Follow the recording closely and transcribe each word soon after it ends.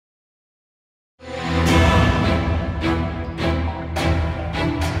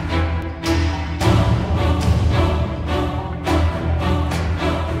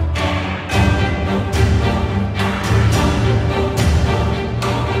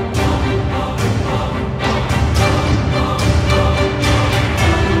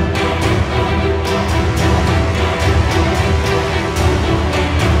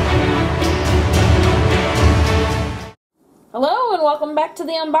back to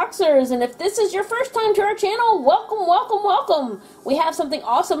the Unboxers, and if this is your first time to our channel, welcome, welcome, welcome! We have something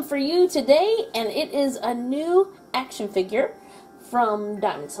awesome for you today, and it is a new action figure from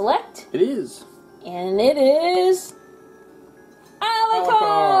Diamond Select. It is. And it is...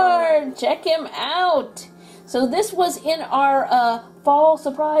 Alucard! Check him out! So this was in our fall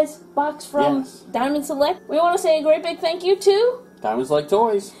surprise box from Diamond Select. We want to say a great big thank you to... Diamond Select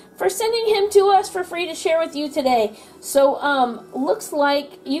Toys. For sending him to us for free to share with you today. So, looks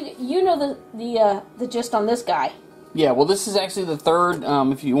like you know the gist on this guy. Yeah, well, this is actually the third.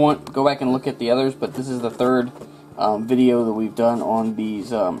 If you want, go back and look at the others. But this is the third video that we've done on these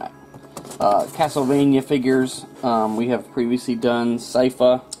Castlevania figures. We have previously done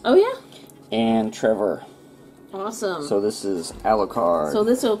Sypha. Oh yeah. And Trevor. Awesome. So this is Alucard. So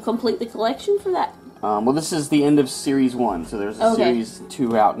this will complete the collection for that. Well, this is the end of Series 1, so there's a Series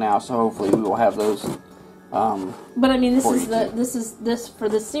 2 out now, so hopefully we will have those. But I mean, this is for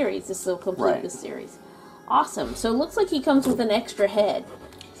this series. This will complete this series. Awesome. So it looks like he comes with an extra head.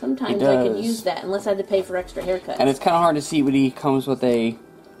 Sometimes I can use that unless I had to pay for extra haircuts. And it's kind of hard to see, but he comes with a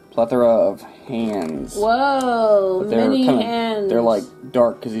plethora of hands. Whoa, many hands. They're like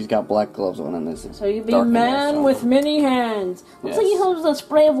dark because he's got black gloves on, and this is so you'd be a man with many hands. Looks like he holds a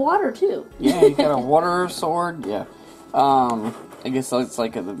spray of water too. Yeah, he's got a water sword. Yeah, I guess it's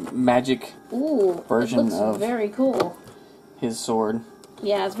like a magic version of very cool. His sword.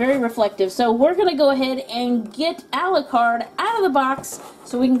 Yeah, it's very reflective. So we're gonna go ahead and get Alucard out of the box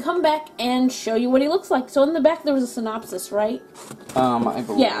so we can come back and show you what he looks like. So in the back there was a synopsis, right? I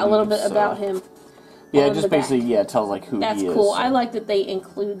believe yeah, a little bit about him. Yeah, it just basically tells like who he is. That's cool. I like that they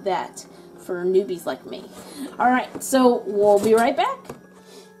include that for newbies like me. Alright, so we'll be right back.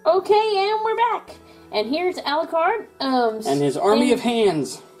 Okay, and we're back. And here's Alucard. And his army of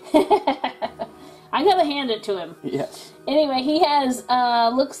hands. I gotta hand it to him. Yes. Anyway, he has,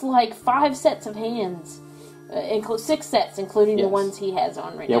 looks like 5 sets of hands. 6 sets, including the ones he has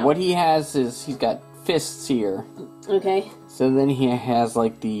on right now. Yeah, what he has is, he's got fists here. Okay. So then he has,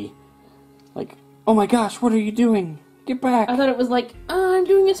 like, oh my gosh, what are you doing? Get back. I thought it was like, oh, I'm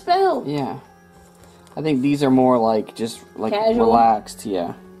doing a spell. Yeah. I think these are more like, just, like, casual? Relaxed,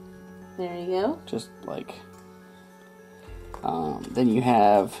 yeah. There you go. Just, like, then you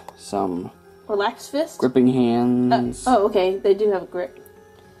have some... Relaxed fist? Gripping hands. Oh, okay. They do have a grip.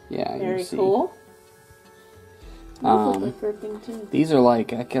 Yeah, very cool. Gripping too. These are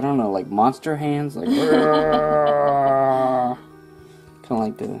like, I don't know, like monster hands. Like, kind of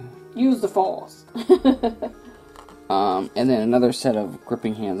like the... Use the force. And then another set of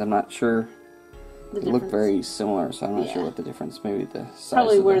gripping hands. I'm not sure. They look very similar, so I'm not sure what the difference. Maybe the size.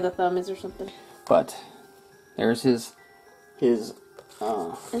 Probably where the thumb is or something. But there's his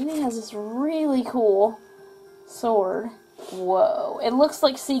and he has this really cool sword. Whoa. It looks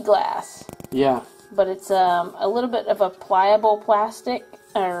like sea glass. Yeah. But it's a little bit of a pliable plastic.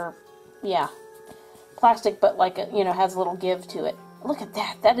 Plastic, but like, has a little give to it. Look at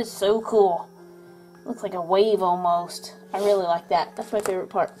that. That is so cool. Looks like a wave almost. I really like that. That's my favorite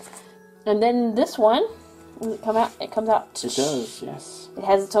part. And then this one, when it comes out. It does, yes. It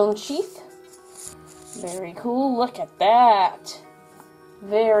has its own sheath. Very cool. Look at that.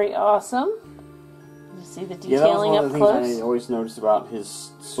 Very awesome. You see the detailing up close. Yeah, that was one of the things I always noticed about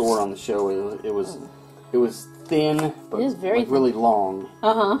his sword on the show. It was thin, but really long.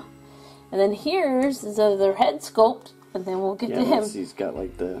 And then here's his other head sculpt, and then we'll get to him. He's got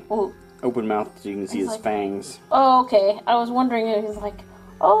like the open mouth, so you can see his fangs. Oh, okay. I was wondering. It was like,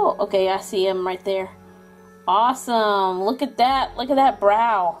 oh, okay. I see him right there. Awesome. Look at that. Look at that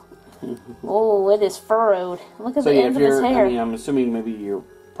brow. Oh, it is furrowed. Look at the ends of his hair. I mean, I'm assuming maybe you're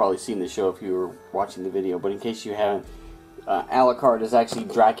probably seen the show if you were watching the video, but in case you haven't, Alucard is actually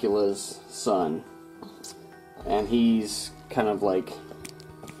Dracula's son. And he's kind of like,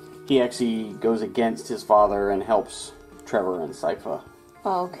 he actually goes against his father and helps Trevor and Sypha.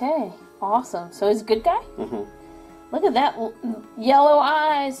 Okay, awesome. So he's a good guy? Look at that yellow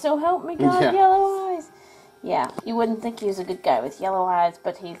eyes. So help me God, yellow eyes. Yeah, you wouldn't think he was a good guy with yellow eyes,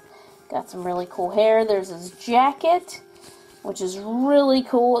 but he's got some really cool hair. There's his jacket, which is really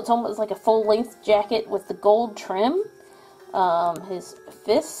cool. It's almost like a full-length jacket with the gold trim. His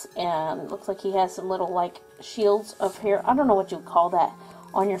fists, and looks like he has some little, like, shields of hair. I don't know what you would call that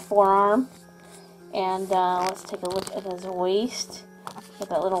on your forearm. And let's take a look at his waist. Got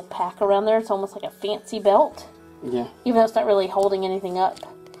that little pack around there. It's almost like a fancy belt. Yeah. Even though it's not really holding anything up.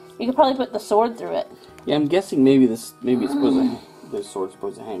 You could probably put the sword through it. Yeah, I'm guessing maybe it's supposed to... This sword's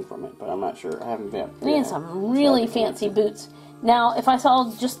supposed to hang from it, but I'm not sure. I haven't been. He has some really fancy boots. Now, if I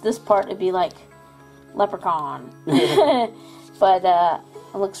saw just this part, it'd be like Leprechaun. but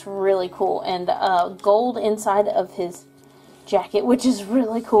it looks really cool. And gold inside of his jacket, which is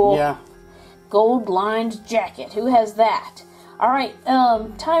really cool. Yeah. Gold-lined jacket. Who has that? All right,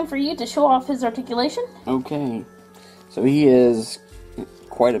 time for you to show off his articulation. Okay. So he is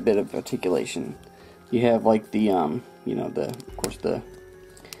quite a bit of articulation. You have like the, you know, of course the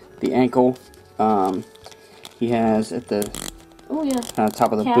ankle. He has at the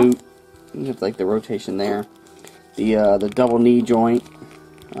top of the boot. You have like the rotation there. The double knee joint.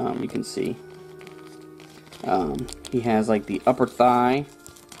 You can see. He has like the upper thigh.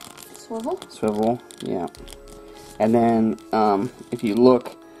 Swivel, yeah. And then, if you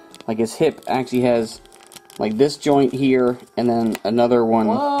look, like his hip actually has like this joint here, and then another one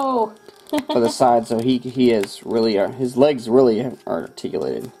for the side. So he is really, his legs really are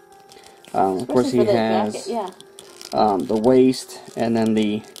articulated. Of course, he has the waist, and then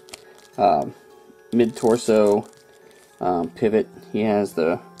the mid torso pivot. He has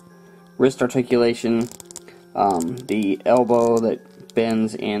the wrist articulation, the elbow that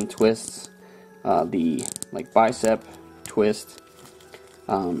bends and twists, the like bicep twist,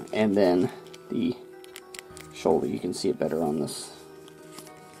 and then the shoulder. You can see it better on this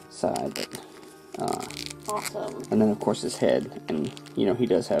side, but awesome. And then of course his head, and you know he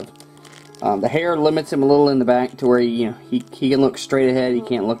does have the hair limits him a little in the back to where he can look straight ahead. He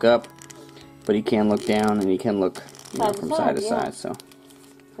can't look up, but he can look down, and he can look from side to side. So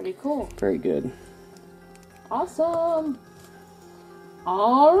pretty cool. Very good. Awesome.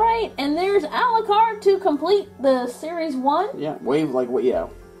 Alright, and there's Alucard to complete the Series 1. Yeah, Wave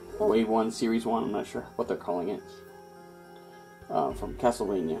 1, Series 1, I'm not sure what they're calling it. From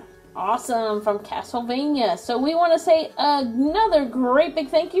Castlevania. Awesome, from Castlevania. So we want to say another great big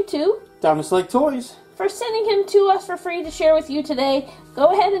thank you to Diamond Select Toys for sending him to us for free to share with you today.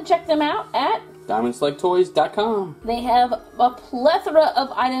 Go ahead and check them out at DiamondSelectToys.com. They have a plethora of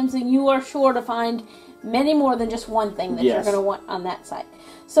items, and you are sure to find many more than just one thing that you're going to want on that site.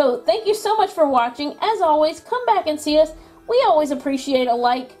 So thank you so much for watching. As always, come back and see us. We always appreciate a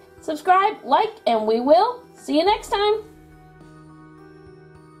like, subscribe, and we will see you next time.